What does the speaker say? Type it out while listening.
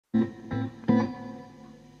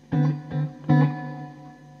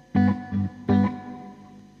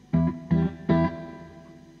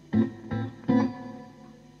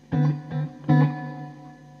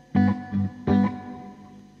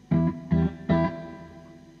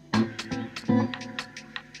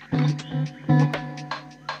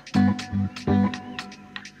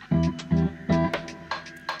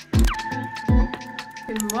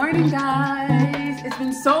morning, guys. It's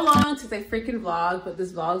been so long since I freaking vlogged, but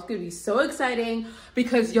this vlog is gonna be so exciting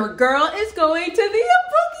because your girl is going to the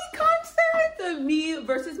boogie concert, the Me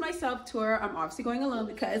Versus Myself tour. I'm obviously going alone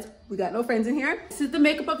because we got no friends in here. This is the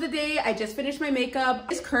makeup of the day. I just finished my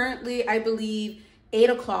makeup. It's currently, I believe, 8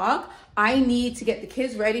 o'clock. I need to get the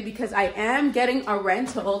kids ready because I am getting a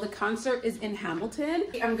rental. The concert is in Hamilton.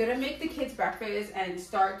 I'm gonna make the kids breakfast and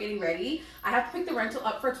start getting ready. I have to pick the rental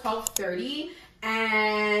up for 12:30.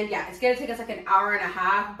 And yeah, it's gonna take us like an hour and a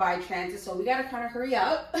half by transit, so we gotta kind of hurry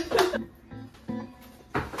up. I'm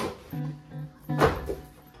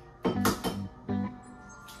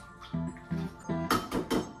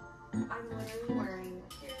literally wearing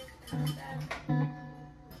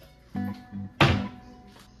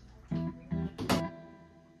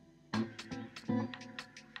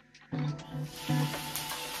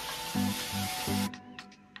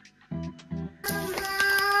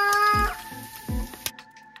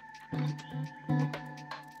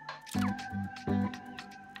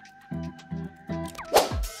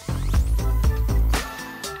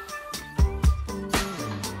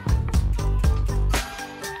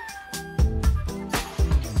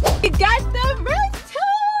we got the rental!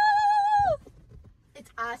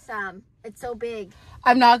 It's awesome. It's so big.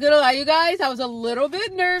 I'm not gonna lie, you guys, I was a little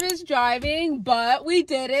bit nervous driving, but we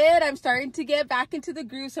did it. I'm starting to get back into the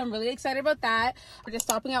groove, so I'm really excited about that. We're just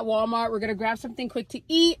stopping at Walmart. We're gonna grab something quick to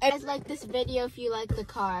eat. You guys like this video if you like the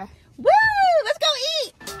car. Woo! Let's go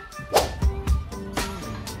eat!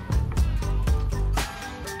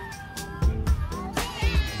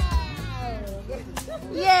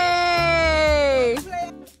 Yay!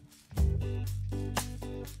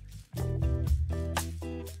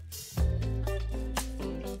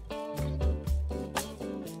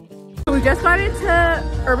 We just got into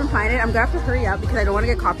Urban Planet. I'm gonna have to hurry up because I don't want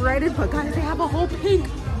to get copyrighted, but guys, they have a whole pink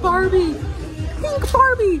Barbie. Pink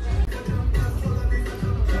Barbie.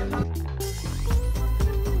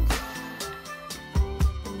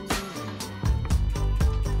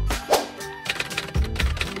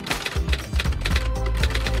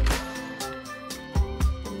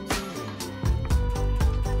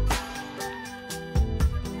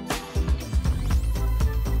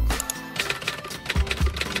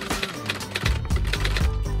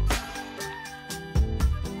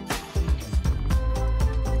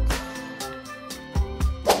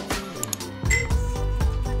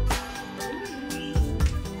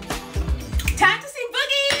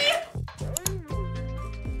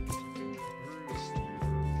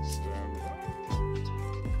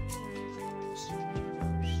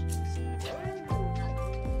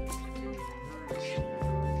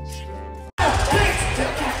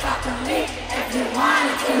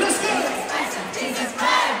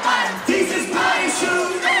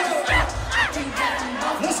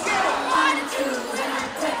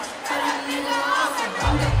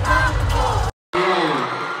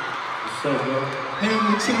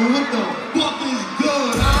 What the fuck is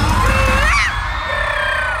good?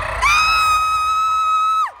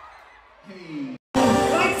 Hey.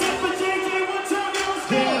 What's up with JJ? What's up,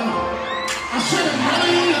 damn. I should have had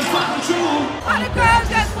you in fucking true. All the girls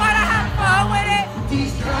just wanna have fun with it.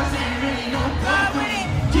 These girls ain't really no fun with it.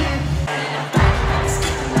 Yeah.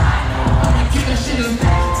 I keep that shit in.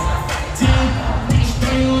 Damn.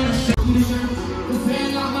 Stay on the shit. The fan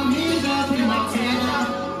got my knees up in my tan up.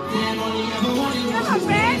 Damn, only ever wanted was a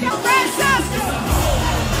fan.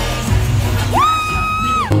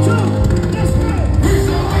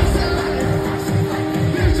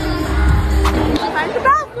 Find the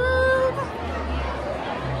bathroom.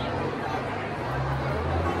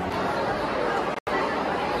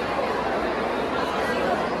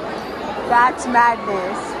 That's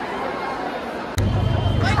madness.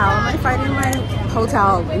 How am I finding my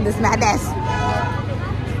hotel in this madness?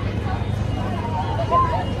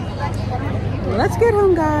 Let's get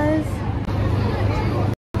home, guys.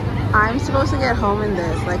 I'm supposed to get home in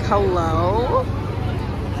this. Like, hello?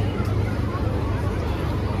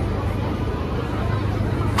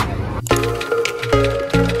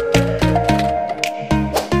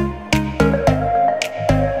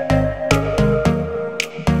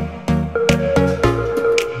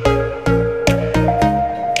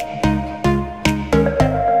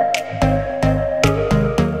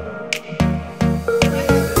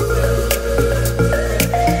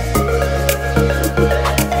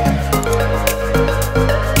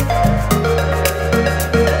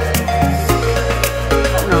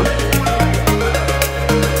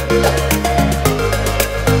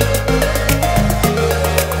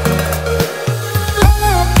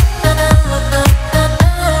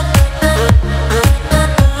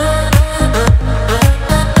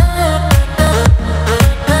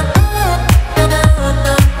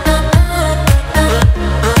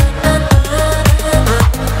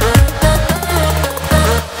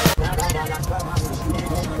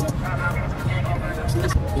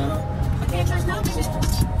 can't trust no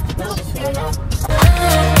bitches. No bitches.